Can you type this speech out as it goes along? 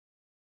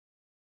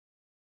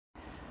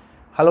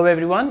Hello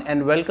everyone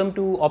and welcome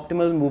to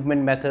Optimal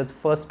Movement Methods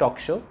first talk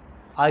show.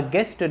 Our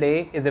guest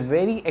today is a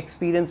very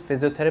experienced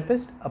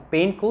physiotherapist, a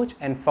pain coach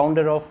and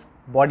founder of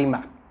Body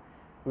Map.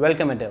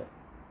 Welcome Adele.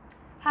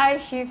 Hi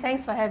Shiv,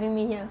 thanks for having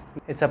me here.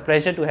 It's a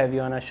pleasure to have you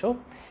on our show.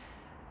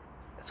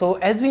 So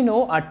as we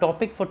know, our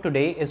topic for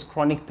today is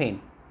chronic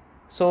pain.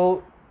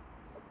 So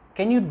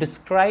can you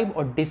describe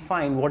or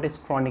define what is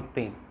chronic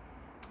pain?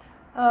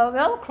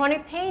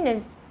 Chronic pain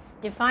is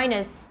defined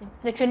as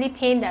literally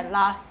pain that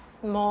lasts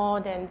more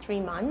than 3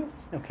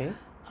 months. Okay.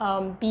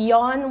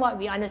 Beyond what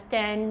we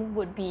understand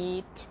would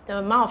be the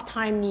amount of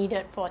time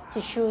needed for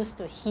tissues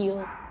to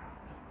heal.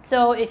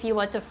 So if you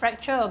were to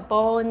fracture a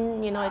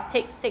bone, it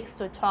takes 6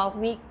 to 12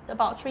 weeks,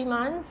 about 3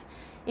 months.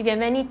 If you have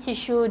any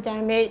tissue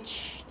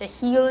damage, the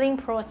healing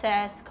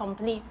process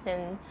completes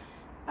in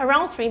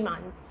around 3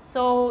 months.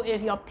 So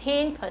if your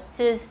pain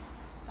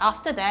persists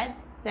after that,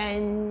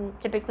 then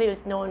typically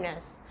it's known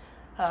as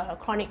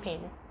chronic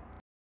pain.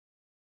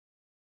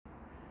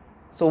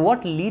 So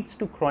what leads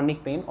to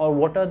chronic pain, or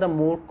what are the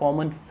more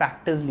common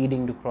factors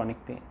leading to chronic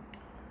pain?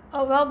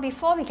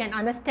 Before we can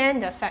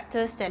understand the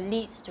factors that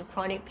leads to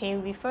chronic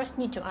pain, we first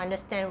need to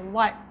understand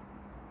what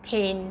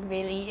pain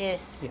really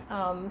is.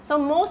 Yeah. So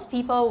most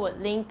people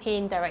would link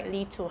pain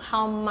directly to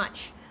how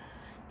much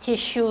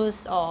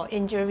tissues or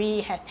injury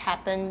has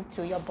happened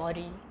to your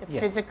body, the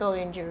physical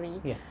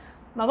injury. Yes.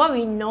 But what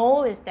we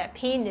know is that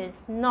pain is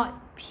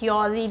not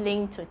purely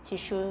linked to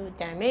tissue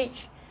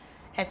damage.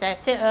 As I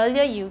said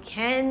earlier, you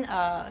can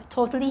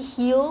totally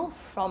heal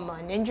from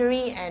an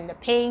injury and the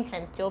pain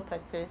can still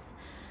persist.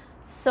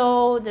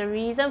 So the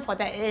reason for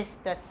that is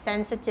the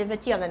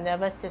sensitivity of the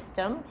nervous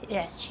system. It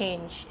has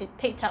changed. It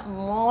picked up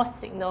more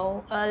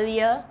signal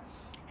earlier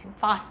and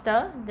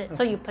faster,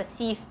 so you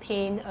perceive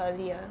pain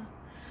earlier.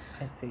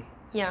 I see.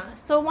 Yeah,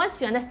 so once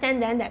we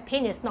understand then that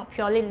pain is not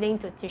purely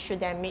linked to tissue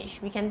damage,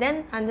 we can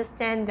then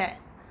understand that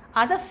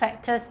other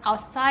factors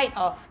outside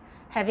of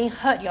having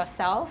hurt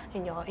yourself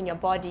in your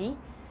body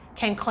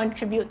can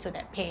contribute to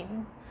that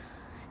pain.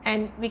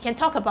 And we can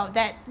talk about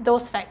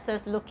those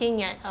factors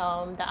looking at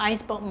the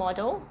iceberg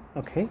model,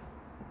 Okay.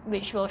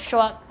 which will show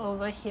up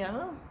over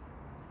here.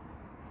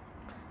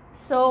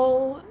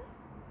 So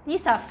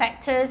these are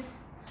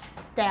factors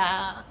that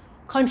are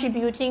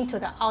contributing to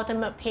the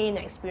ultimate pain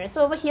experience.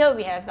 So over here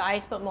we have the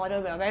iceberg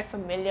model. We are very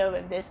familiar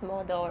with this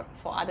model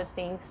for other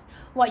things.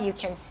 What you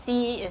can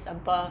see is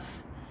above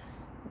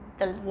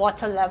the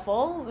water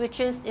level,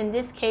 which is in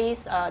this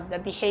case the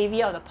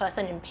behavior of the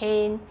person in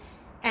pain,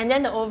 and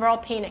then the overall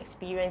pain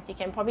experience. You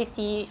can probably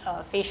see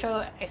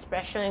facial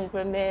expression,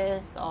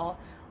 grimace, or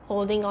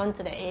holding on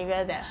to the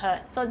area that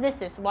hurts. So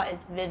this is what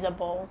is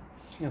visible.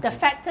 Okay. The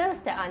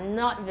factors that are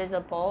not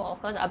visible, of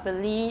course, are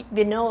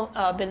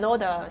below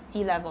the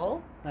sea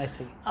level. I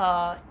see.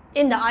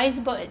 In the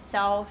iceberg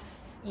itself,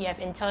 you have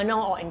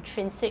internal or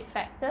intrinsic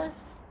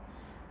factors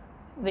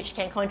which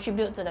can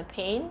contribute to the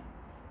pain.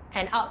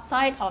 And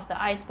outside of the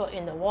iceberg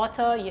in the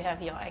water, you have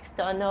your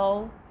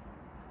external,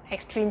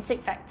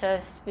 extrinsic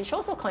factors, which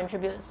also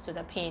contributes to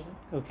the pain.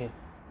 Okay.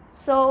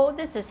 So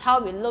this is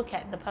how we look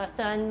at the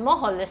person more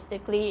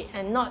holistically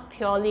and not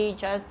purely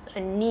just a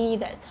knee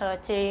that's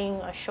hurting,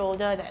 a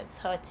shoulder that's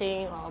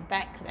hurting, or a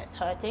back that's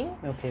hurting.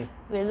 Okay.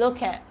 We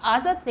look at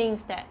other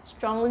things that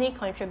strongly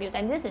contribute,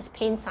 and this is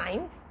pain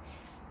science,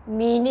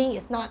 meaning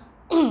it's not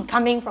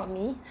coming from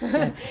me.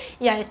 Yes.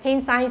 Yeah, it's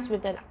pain science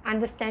with an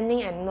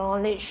understanding and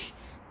knowledge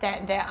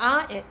that there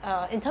are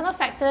internal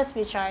factors,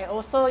 which I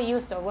also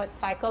use the word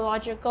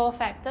psychological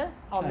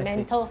factors or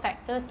mental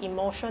factors,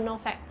 emotional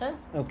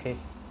factors. Okay.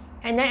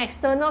 And then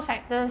external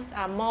factors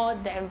are more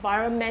the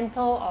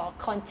environmental or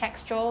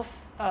contextual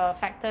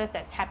factors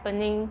that's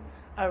happening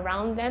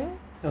around them.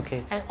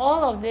 Okay. And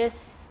all of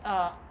these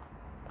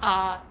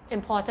are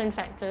important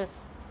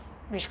factors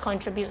which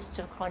contributes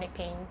to chronic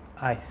pain.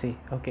 I see.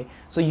 Okay.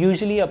 So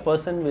usually a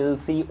person will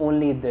see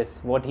only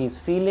this, what he's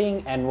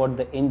feeling and what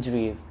the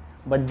injury is.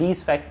 But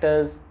these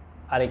factors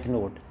are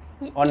ignored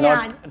or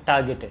not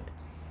targeted.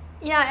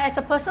 Yeah, as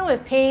a person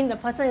with pain, the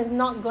person is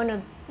not going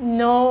to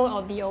know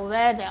or be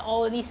aware that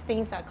all these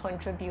things are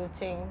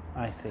contributing.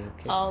 I see.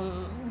 Okay.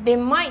 They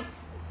might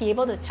be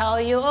able to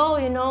tell you,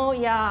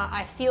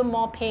 I feel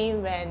more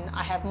pain when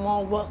I have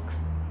more work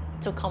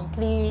to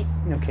complete.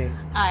 Okay.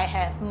 I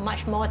have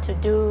much more to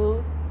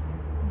do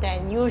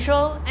than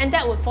usual, and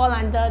that would fall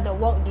under the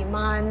work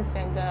demands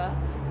and the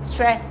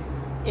stress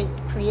it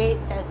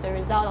creates as a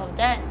result of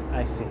that.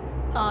 I see.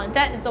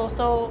 That is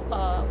also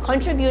a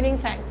contributing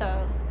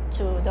factor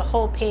to the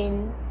whole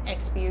pain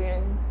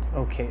experience.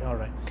 Okay, all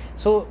right.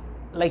 So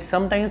like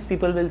sometimes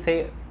people will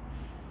say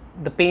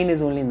the pain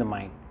is only in the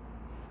mind,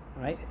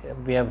 right?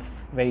 We have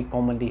very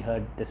commonly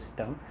heard this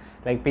term.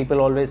 Like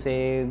people always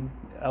say,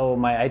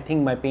 I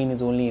think my pain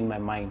is only in my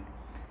mind.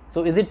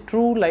 So is it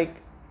true, like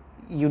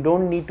you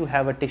don't need to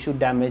have a tissue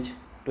damage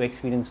to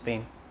experience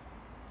pain?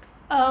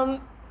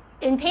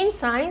 In pain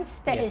science,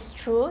 that is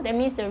true. That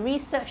means the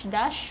research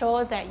does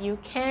show that you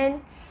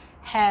can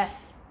have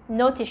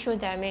no tissue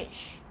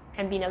damage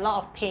and be in a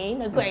lot of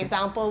pain. A good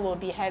example will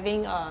be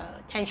having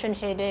tension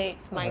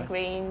headaches,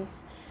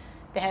 migraines.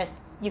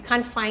 you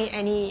can't find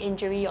any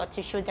injury or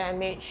tissue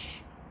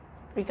damage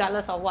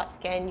regardless of what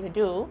scan you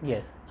do.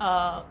 Yes.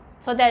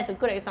 So that's a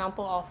good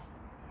example of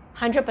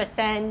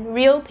 100%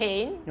 real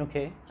pain.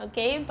 Okay.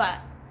 Okay, but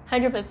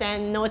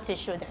 100% no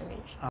tissue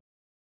damage.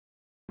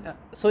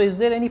 So is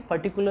there any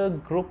particular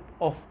group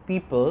of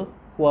people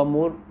who are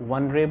more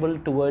vulnerable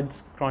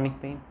towards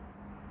chronic pain?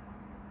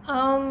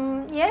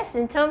 Yes,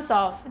 in terms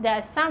of,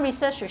 there's some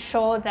research to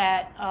show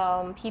that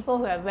people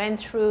who have went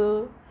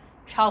through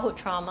childhood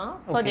trauma,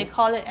 so they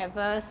call it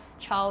adverse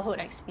childhood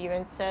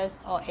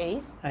experiences, or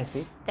ACE. I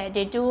see. That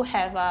they do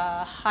have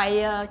a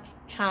higher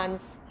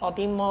chance of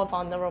being more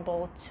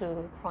vulnerable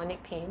to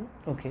chronic pain.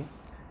 Okay.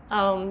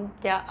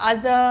 There are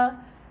other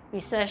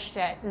research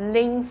that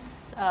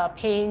links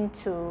pain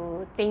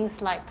to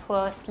things like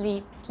poor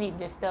sleep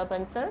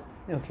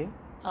disturbances, Okay.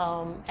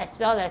 as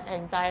well as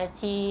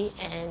anxiety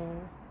and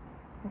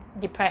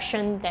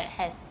depression that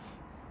has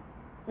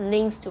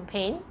links to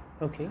pain.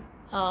 Okay.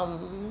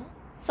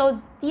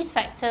 So these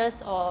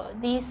factors or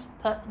these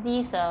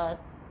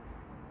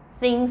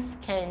things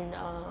can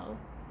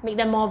make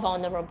them more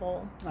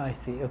vulnerable. I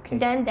see. Okay.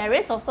 Then there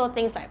is also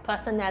things like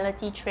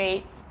personality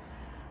traits,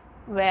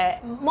 where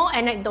more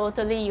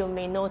anecdotally you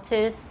may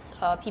notice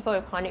people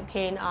with chronic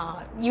pain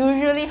are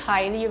usually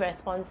highly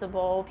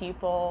responsible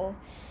people.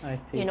 I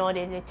see. You know,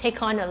 they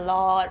take on a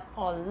lot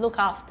or look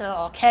after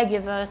or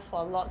caregivers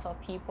for lots of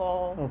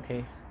people.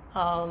 Okay.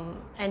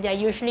 And they're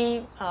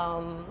usually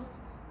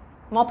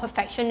more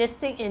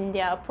perfectionistic in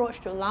their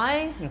approach to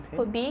life. Okay.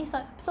 Could be.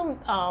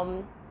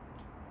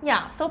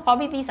 Yeah, so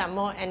probably these are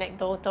more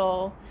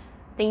anecdotal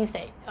things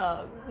that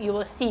you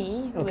will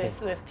see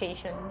with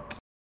patients.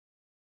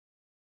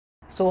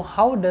 So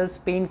how does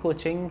pain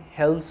coaching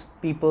helps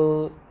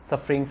people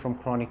suffering from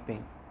chronic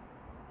pain?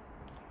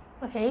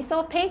 Okay,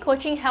 so pain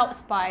coaching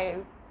helps by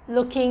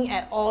looking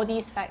at all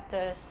these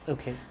factors.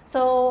 Okay.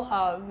 So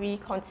we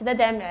consider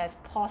them as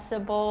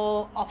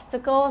possible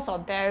obstacles or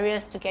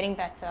barriers to getting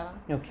better.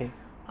 Okay.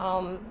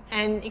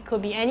 And it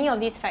could be any of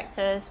these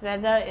factors,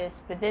 whether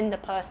it's within the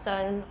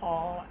person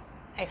or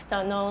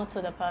external to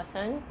the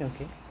person.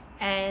 Okay.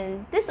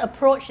 And this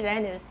approach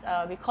then is,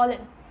 we call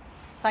it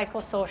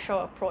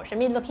psychosocial approach. I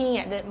mean, looking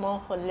at it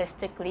more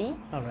holistically.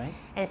 All right.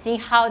 And seeing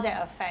how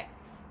that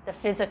affects the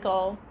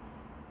physical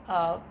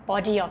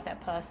body of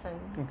that person.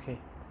 Okay.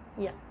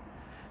 Yeah.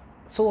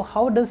 So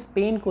how does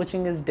pain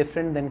coaching is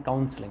different than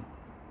counseling?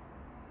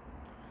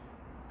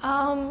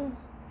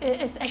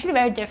 It's actually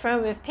very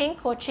different. With pain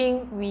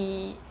coaching,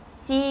 we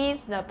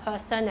see the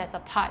person as a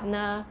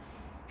partner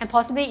and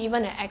possibly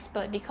even an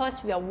expert,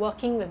 because we are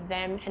working with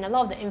them and a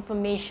lot of the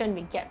information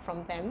we get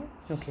from them.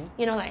 Okay.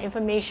 You know, like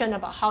information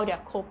about how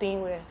they're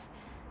coping with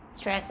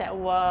stress at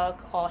work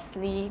or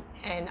sleep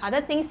and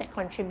other things that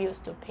contributes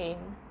to pain.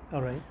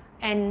 All right.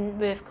 And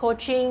with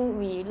coaching,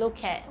 we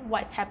look at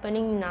what's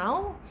happening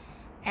now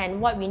and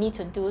what we need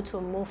to do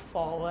to move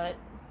forward.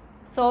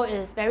 So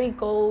it's very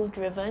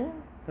goal-driven.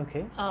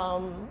 Okay.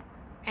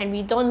 And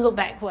we don't look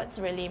backwards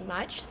really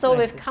much. So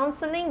with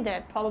counseling,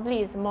 there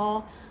probably is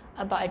more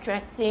about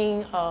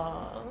addressing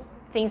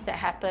things that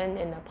happened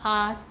in the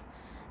past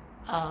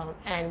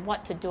and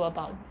what to do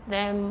about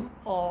them,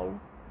 or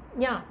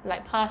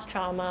like past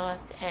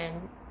traumas and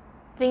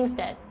things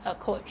that a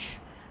coach,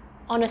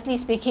 honestly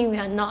speaking, we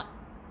are not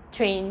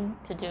trained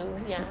to do.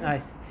 Yeah. I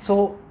see.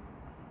 So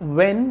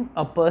when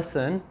a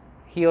person,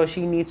 he or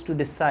she needs to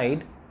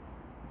decide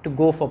to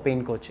go for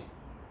pain coaching,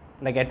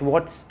 like at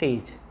what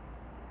stage?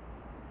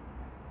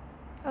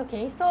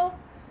 Okay, so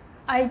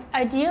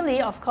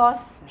ideally, of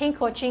course, pain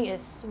coaching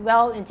is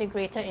well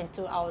integrated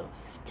into our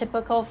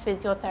typical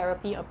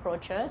physiotherapy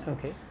approaches.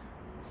 Okay.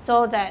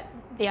 So that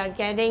they are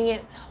getting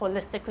it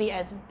holistically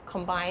as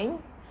combined.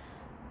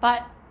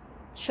 But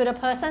should a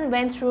person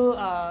went through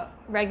a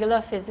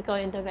regular physical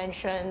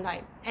intervention,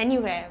 like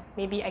anywhere,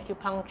 maybe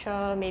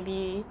acupuncture,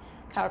 maybe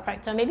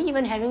chiropractor, maybe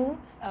even having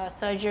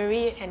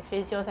surgery and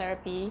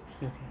physiotherapy,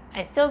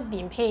 and still be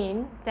in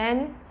pain,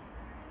 then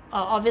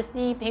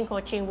obviously pain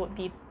coaching would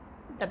be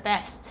the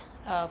best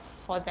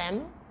for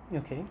them.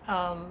 Okay.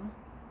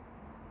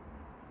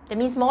 That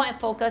means more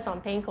focus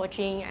on pain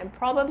coaching and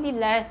probably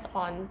less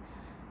on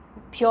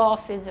pure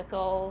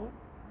physical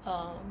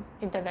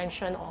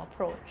intervention or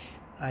approach.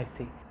 I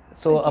see.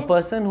 So a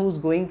person who's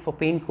going for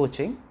pain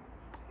coaching,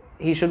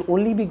 he should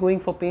only be going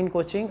for pain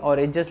coaching, or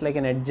it's just like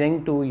an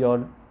adjunct to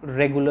your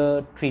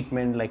regular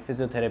treatment like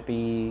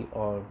physiotherapy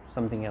or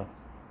something else?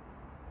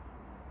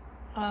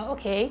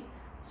 Okay,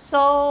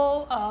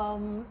 so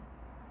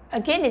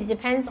again, it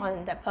depends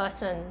on the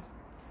person.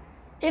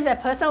 If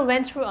that person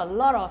went through a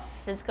lot of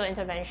physical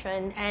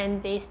intervention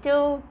and they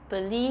still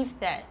believe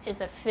that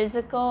it's a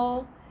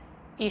physical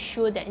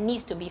issue that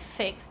needs to be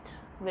fixed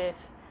with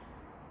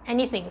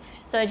anything,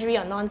 surgery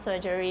or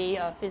non-surgery,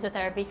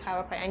 physiotherapy,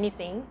 chiropractic,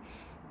 anything,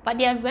 but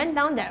they went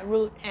down that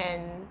route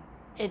and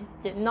it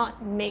did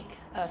not make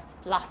a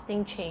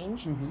lasting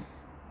change,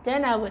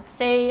 then I would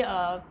say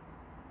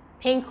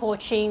pain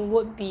coaching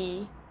would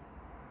be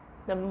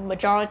the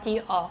majority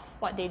of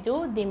what they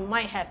do. They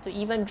might have to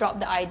even drop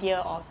the idea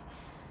of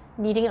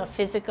needing a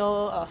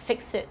physical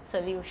fix-it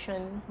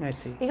solution. I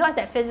see. Because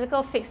that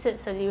physical fix-it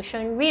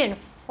solution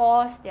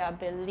reinforced their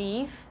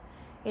belief,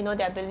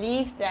 their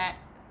belief that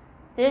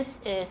this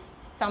is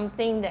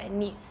something that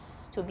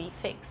needs to be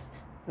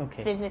fixed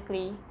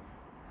physically.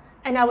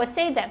 And I would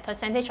say that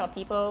percentage of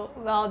people,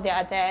 well, they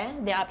are there.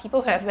 There are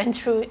people who have went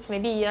through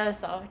maybe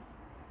years of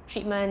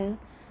treatment,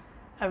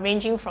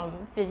 ranging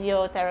from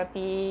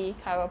physiotherapy,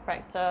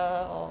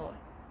 chiropractor, or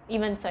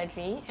even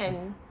surgery,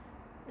 and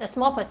a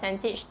small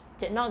percentage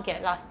did not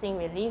get lasting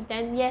relief.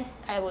 Then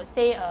yes, I would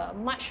say a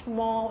much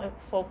more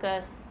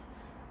focus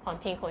on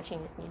pain coaching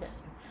is needed.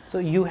 So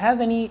you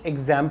have any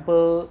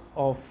example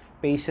of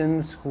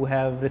patients who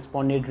have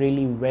responded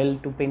really well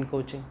to pain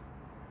coaching?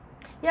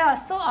 Yeah,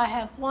 so I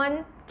have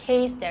one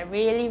case that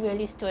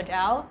really stood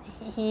out.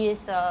 He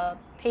is a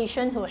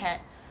patient who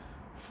had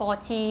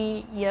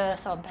 40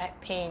 years of back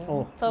pain.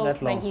 Oh, so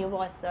that long. when he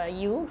was a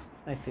youth.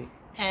 I see.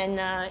 And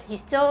he's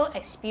still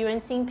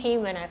experiencing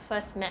pain when I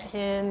first met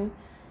him.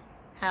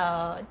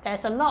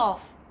 There's a lot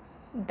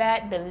of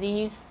bad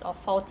beliefs or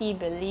faulty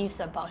beliefs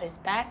about his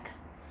back.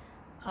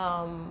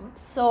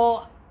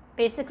 So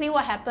basically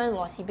what happened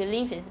was he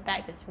believed his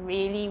back is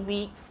really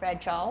weak,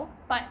 fragile,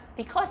 but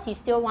because he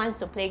still wants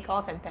to play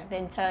golf and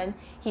badminton,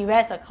 he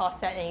wears a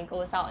corset and he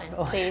goes out and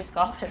plays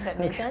golf and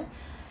badminton.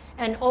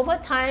 And over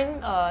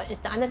time, it's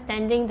the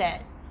understanding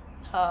that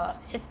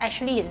it's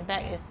actually his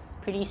back is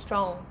pretty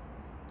strong.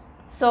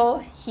 So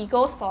he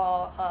goes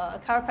for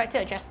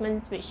chiropractic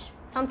adjustments, which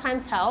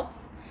sometimes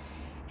helps.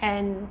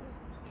 And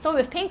so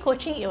with pain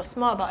coaching, it was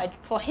more about,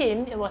 for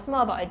him, it was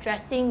more about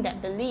addressing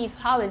that belief.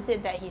 How is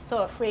it that he's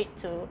so afraid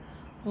to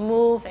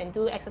move and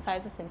do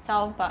exercises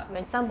himself, but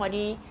when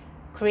somebody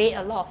create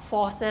a lot of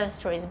forces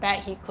through his back,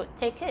 he could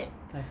take it.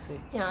 I see.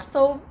 Yeah.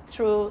 So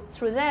through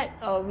that,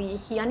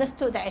 he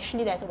understood that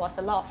actually there was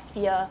a lot of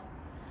fear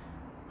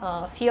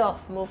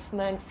of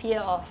movement, fear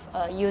of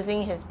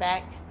using his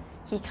back.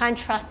 He can't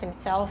trust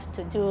himself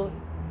to do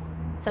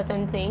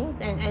certain things,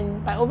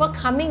 and by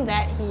overcoming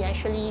that, he's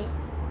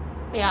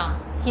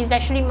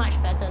actually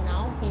much better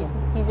now.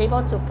 He's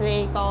able to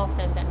play golf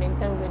and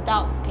badminton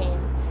without pain.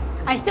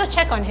 I still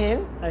check on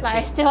him.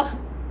 I still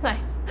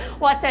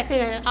WhatsApp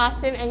him and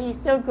ask him, and he's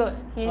still good.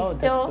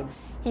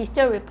 He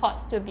still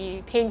reports to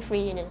be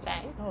pain-free in his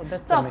back. Oh,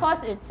 that's so amazing. Of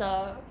course, it's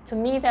to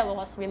me that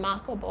was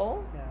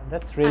remarkable. Yeah,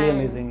 that's really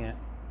amazing. Yeah.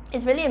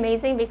 It's really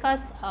amazing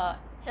because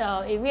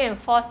it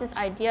reinforced this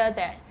idea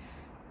that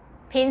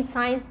pain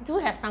science do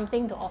have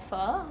something to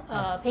offer.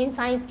 Yes. Pain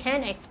science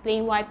can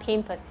explain why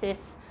pain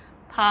persists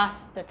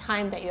past the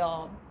time that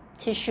your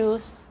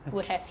tissues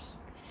would have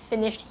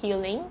finished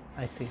healing.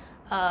 I see.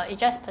 It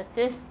just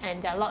persists,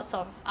 and there are lots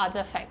of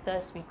other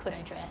factors we could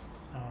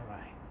address. All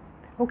right.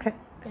 Okay,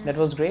 that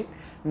was great.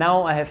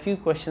 Now I have few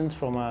questions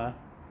from our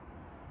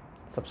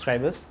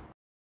subscribers.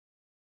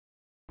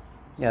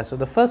 Yeah, so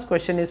the first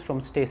question is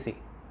from Stacy.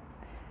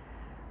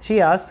 She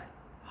asks,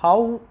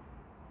 how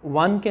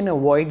one can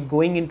avoid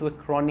going into a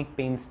chronic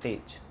pain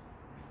stage?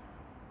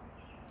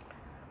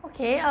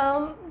 Okay,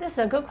 this is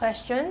a good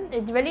question.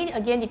 It really,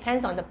 again,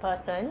 depends on the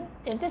person.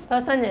 If this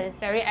person is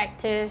very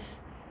active,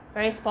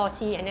 very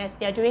sporty, and as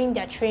they're doing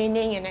their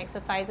training and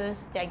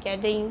exercises, they're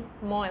getting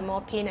more and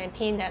more pain, and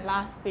pain that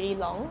lasts pretty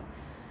long,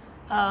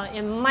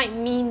 it might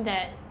mean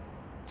that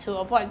to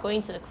avoid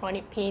going to the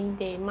chronic pain,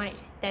 they might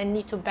then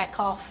need to back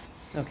off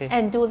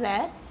and do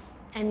less,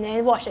 and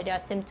then watch that their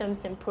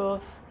symptoms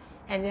improve,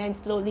 and then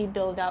slowly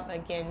build up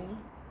again.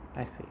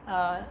 I see.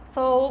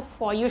 So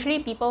for usually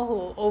people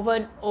who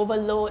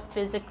overload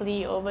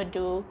physically,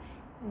 overdo,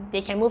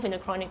 they can move into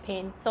chronic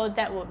pain. So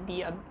that would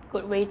be a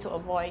good way to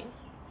avoid.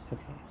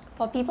 Okay.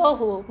 For people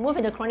who move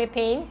into chronic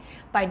pain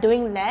by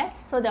doing less,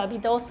 so there will be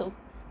those who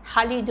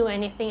hardly do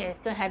anything and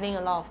still having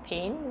a lot of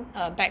pain,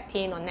 back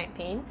pain or neck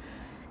pain.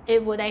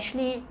 It would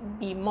actually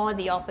be more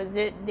the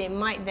opposite. They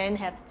might then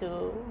have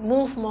to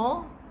move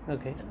more,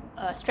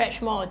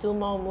 stretch more, or do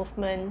more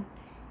movement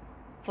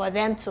for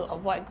them to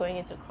avoid going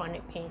into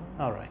chronic pain.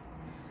 All right.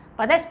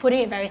 But that's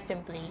putting it very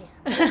simply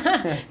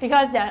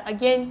because there are,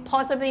 again,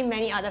 possibly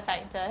many other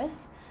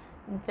factors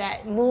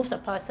that moves a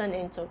person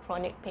into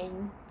chronic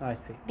pain. I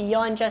see.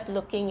 Beyond just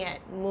looking at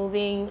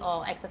moving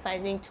or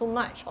exercising too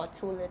much or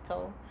too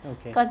little.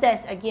 Okay. Because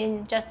that's,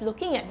 again, just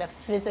looking at the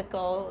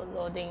physical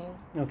loading.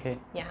 Okay.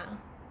 Yeah.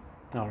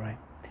 All right.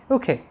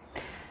 Okay.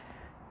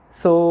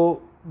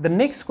 So the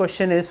next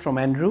question is from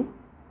Andrew.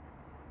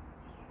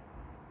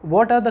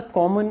 What are the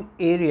common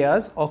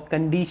areas or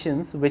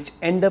conditions which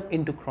end up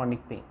into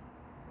chronic pain?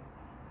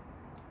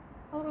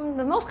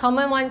 The most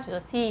common ones we'll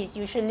see is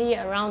usually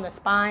around the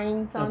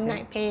spine, so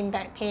neck pain,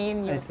 back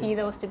pain. You'll see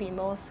those to be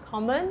most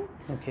common.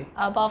 Okay.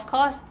 But of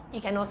course,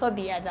 it can also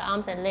be at the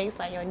arms and legs,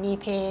 like your knee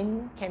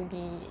pain can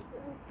be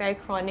very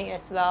chronic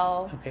as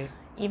well. Okay.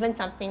 Even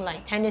something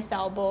like tennis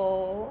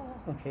elbow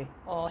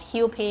or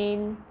heel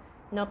pain,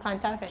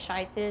 plantar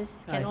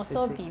fasciitis can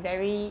also be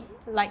very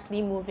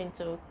likely move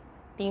into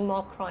being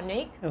more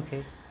chronic.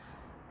 Okay.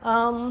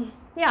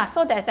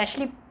 So there's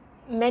actually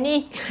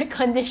many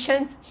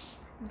conditions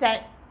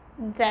that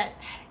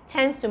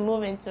tends to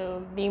move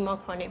into being more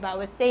chronic. But I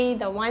would say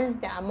the ones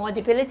that are more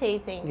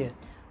debilitating Yes.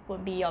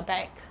 would be your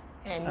back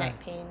and neck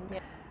pain. Yeah.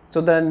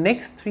 So the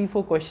next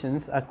 3-4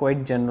 questions are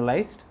quite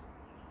generalized.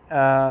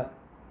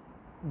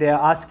 They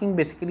are asking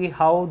basically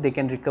how they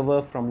can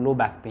recover from low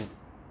back pain.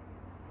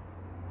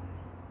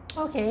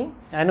 Okay.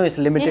 I know it's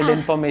limited Yeah.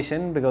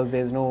 information because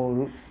there's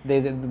no, the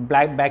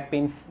black back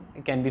pain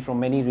can be from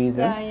many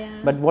reasons. Yeah,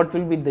 yeah. But what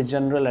will be the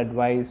general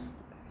advice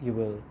you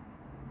will?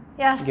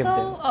 Yeah, give so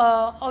them?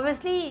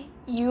 obviously,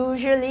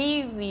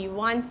 usually we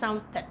want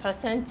that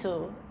person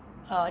to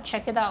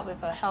check it out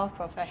with a health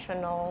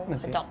professional,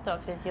 Okay. a doctor,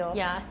 physio.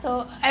 Yeah,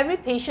 so every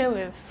patient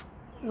with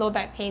low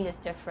back pain is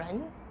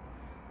different.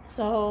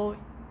 So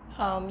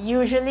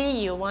usually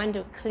you want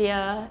to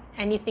clear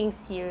anything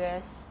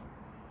serious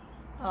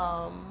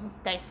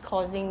that is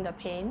causing the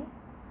pain.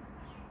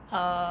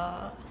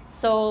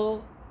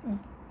 So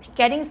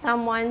getting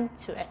someone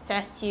to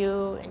assess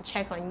you and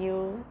check on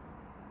you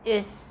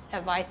is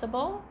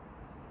advisable.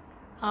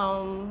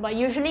 But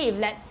usually if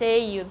let's say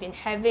you've been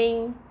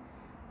having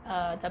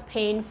the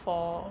pain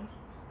for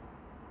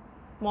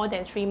more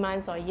than 3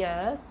 months or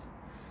years,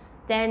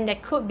 then there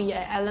could be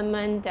an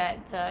element that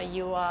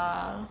you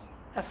are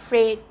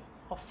afraid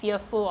or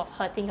fearful of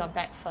hurting your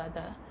back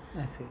further.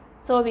 I see.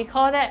 So we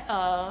call that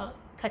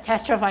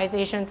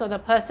catastrophization. So the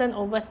person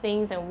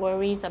overthinks and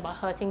worries about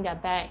hurting their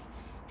back,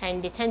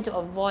 and they tend to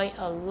avoid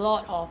a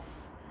lot of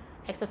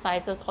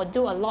exercises or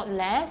do a lot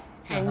less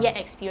and yet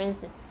experience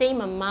the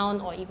same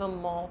amount or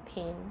even more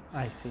pain.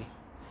 I see.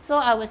 So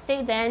I would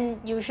say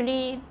then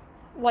usually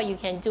what you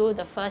can do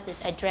the first is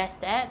address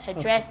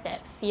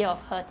that fear of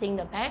hurting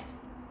the back,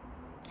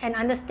 and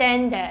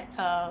understand that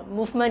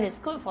movement is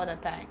good for the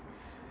back.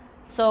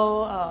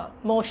 So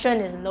motion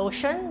is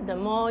lotion. The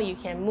more you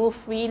can move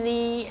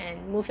freely and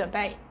move your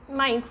back,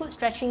 might include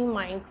stretching,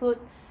 might include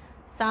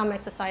some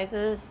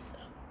exercises,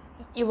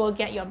 it will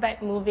get your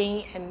back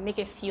moving and make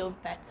it feel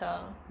better.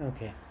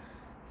 Okay.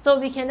 So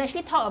we can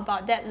actually talk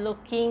about that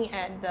looking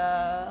at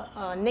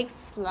the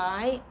next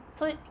slide.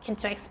 So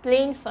to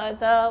explain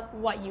further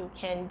what you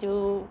can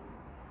do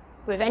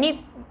with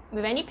any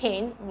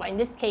pain, in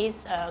this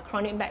case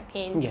chronic back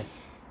pain, Yes.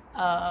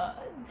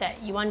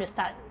 that you want to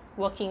start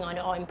working on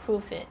it or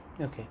improve it.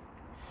 Okay.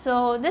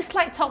 So this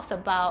slide talks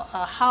about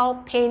how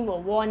pain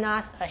will warn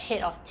us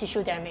ahead of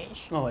tissue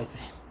damage. Oh, I see.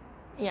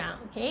 Yeah,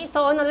 okay.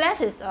 So on the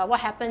left is what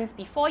happens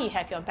before you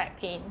have your back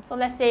pain. So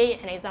let's say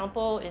an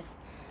example is,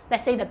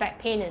 let's say the back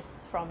pain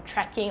is from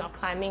trekking or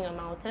climbing a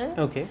mountain.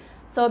 Okay.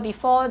 So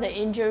before the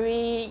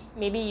injury,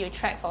 maybe you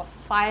trek for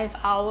 5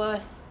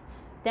 hours,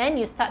 then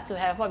you start to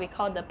have what we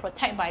call the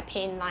protect by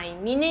pain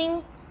line,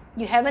 meaning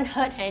you haven't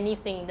hurt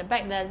anything. The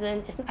back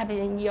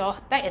your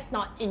back is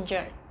not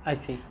injured, I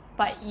see.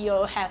 but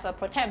you'll have a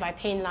protect by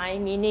pain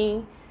line,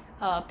 meaning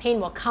pain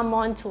will come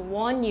on to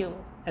warn you.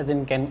 As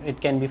in,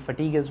 it can be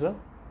fatigue as well?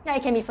 Yeah,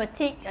 it can be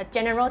fatigue, a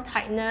general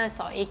tightness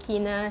or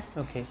achiness.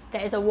 Okay.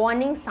 There is a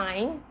warning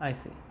sign I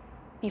see.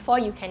 before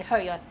you can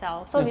hurt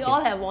yourself. So we Okay.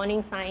 all have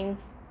warning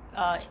signs,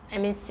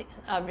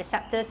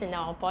 receptors in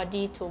our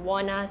body to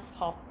warn us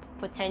of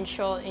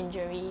potential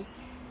injury.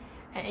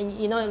 And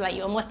you know, like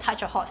you almost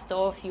touch a hot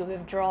stove, you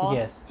withdraw.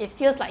 Yes. It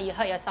feels like you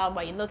hurt yourself,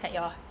 but you look at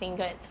your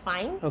finger, it's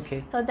fine.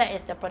 Okay. So that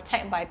is the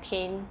protect by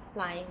pain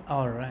line.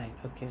 All right.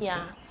 Okay.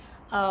 Yeah.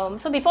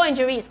 So before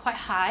injury is quite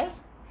high,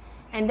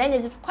 and then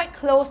it's quite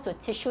close to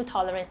tissue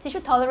tolerance. Tissue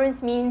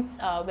tolerance means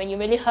when you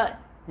really hurt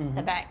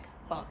the back,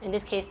 well, in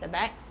this case, the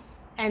back,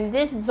 and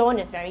this zone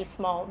is very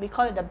small. We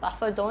call it the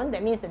buffer zone.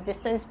 That means the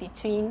distance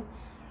between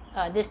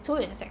these two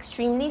is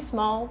extremely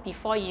small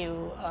before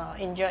you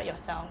injure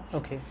yourself.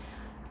 Okay.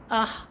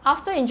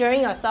 After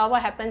injuring yourself,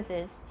 what happens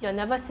is your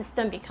nervous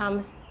system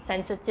becomes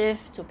sensitive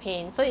to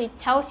pain. So it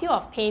tells you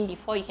of pain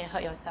before you can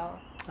hurt yourself.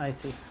 I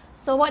see.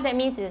 So what that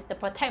means is the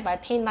protect by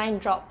pain line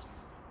drops.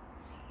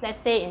 Let's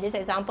say in this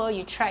example,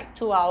 you trek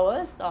 2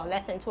 hours or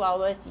less than 2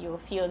 hours, you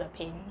feel the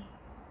pain.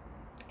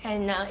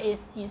 And it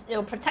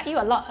will protect you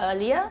a lot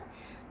earlier.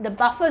 The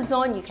buffer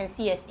zone you can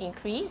see has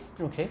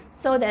increased. Okay.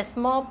 So there's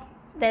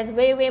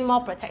way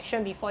more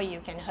protection before you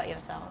can hurt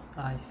yourself.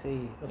 I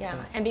see. Okay. Yeah,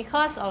 and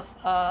because of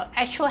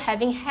actually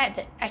having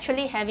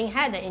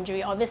had the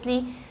injury,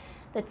 obviously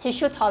the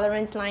tissue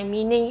tolerance line,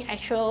 meaning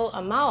actual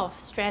amount of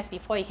stress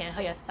before you can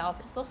hurt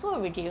yourself, is also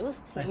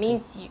reduced. That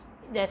means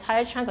there's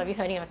higher chance of you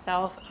hurting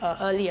yourself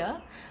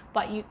earlier,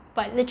 but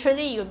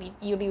literally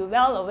you'll be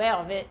well aware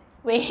of it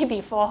way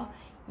before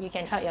you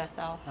can hurt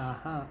yourself.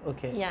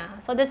 Okay. Yeah,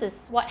 so this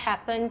is what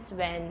happens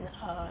when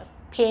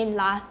pain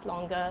lasts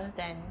longer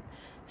than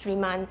 3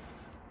 months,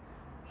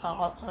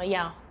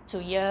 2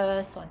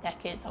 years or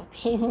decades of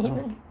pain even.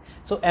 Okay.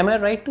 So am I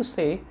right to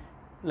say,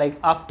 like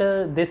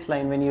after this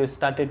line, when you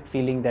started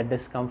feeling that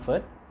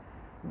discomfort,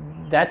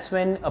 that's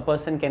when a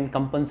person can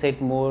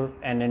compensate more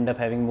and end up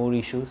having more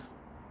issues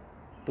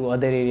to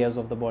other areas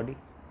of the body?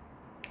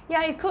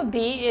 Yeah, it could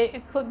be.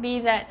 It could be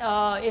that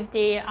if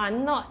they are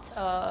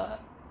not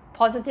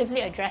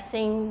positively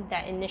addressing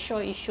that initial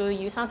issue,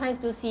 you sometimes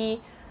do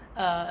see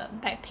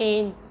back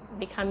pain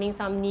becoming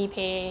some knee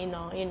pain,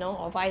 or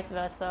or vice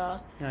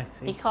versa, I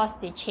see. because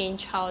they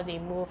change how they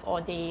move,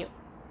 or they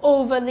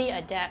overly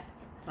adapt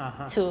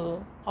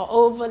to, or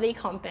overly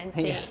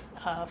compensate Yes.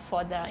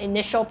 for the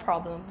initial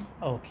problem.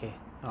 Okay,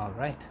 all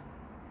right.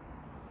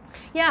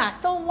 Yeah,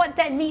 so what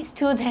that leads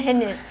to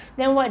then is,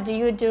 then what do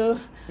you do?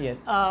 Yes.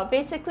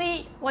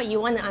 Basically, what you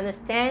want to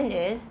understand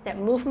is that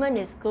movement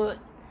is good.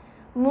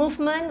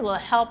 Movement will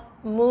help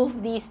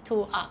move these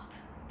two up.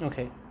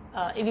 Okay.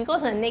 If you go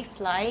to the next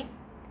slide,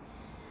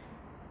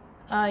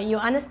 you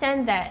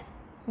understand that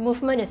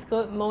movement is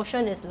good,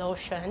 motion is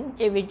lotion.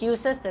 It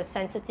reduces the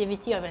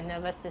sensitivity of your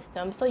nervous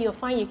system, so you'll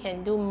find you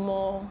can do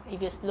more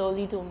if you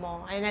slowly do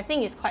more. And I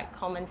think it's quite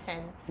common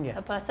sense. Yes.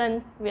 A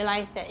person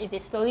realizes that if they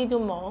slowly do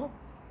more,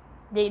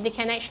 they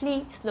can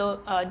actually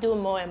do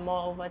more and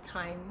more over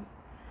time.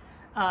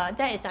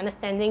 That is the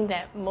understanding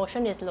that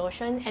motion is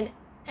lotion,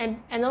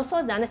 and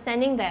also the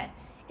understanding that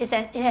it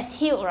has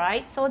healed,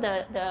 right? So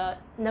the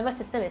nervous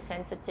system is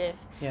sensitive.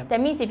 Yeah.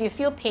 That means if you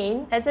feel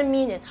pain, doesn't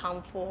mean it's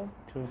harmful.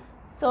 True.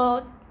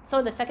 So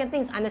the second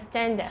thing is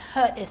understand that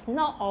hurt is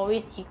not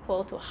always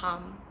equal to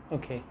harm.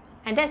 Okay.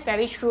 And that's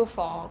very true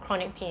for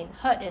chronic pain.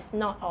 Hurt is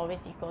not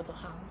always equal to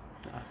harm.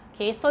 Yes.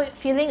 Okay, so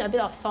feeling a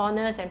bit of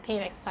soreness and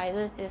pain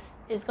exercises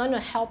is going to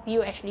help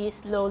you actually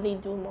slowly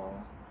do more.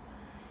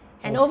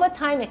 And over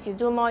time, as you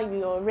do more,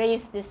 you will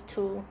raise these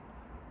two,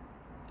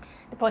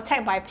 the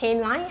protect by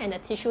pain line and the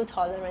tissue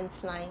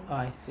tolerance line. Oh,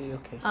 I see,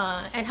 okay.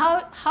 And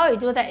how you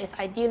do that is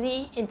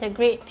ideally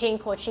integrate pain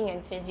coaching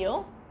and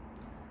physio.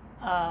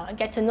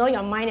 Get to know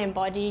your mind and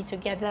body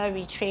together,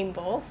 retrain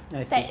both.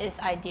 I see. That is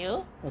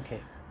ideal. Okay.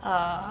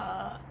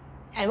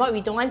 And what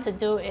we don't want to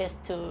do is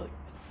to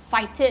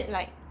fight it,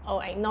 like,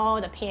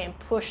 ignore the pain and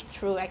push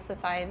through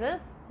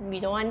exercises. We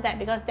don't want that,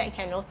 because that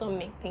can also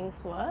make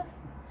things worse.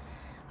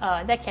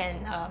 That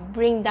can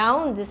bring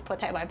down this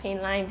protect by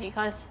pain line,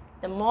 because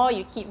the more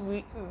you keep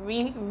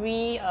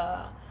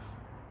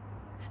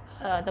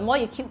the more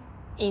you keep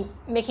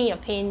making your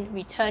pain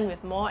return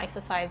with more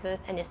exercises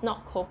and it's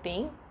not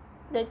coping,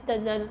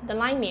 the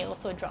line may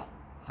also drop.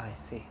 I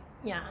see.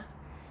 Yeah.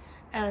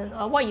 And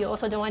what you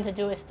also don't want to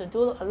do is to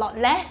do a lot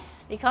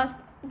less, because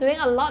doing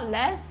a lot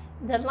less,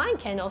 the line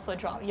can also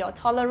drop. Your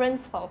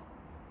tolerance for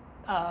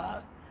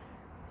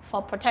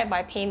protect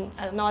by pain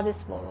and all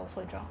this will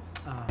also drop.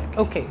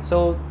 Okay,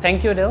 so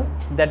thank you, Adele.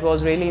 That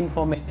was really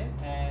informative,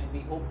 and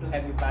we hope to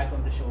have you back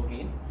on the show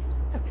again.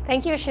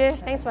 Thank you, Shiv.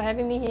 Thanks for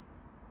having me here.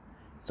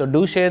 So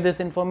do share this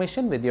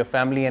information with your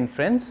family and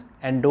friends,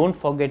 and don't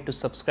forget to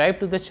subscribe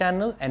to the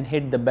channel and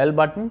hit the bell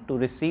button to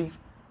receive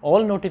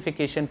all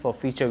notification for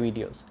future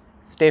videos.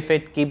 Stay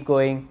fit, keep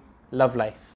going, love life.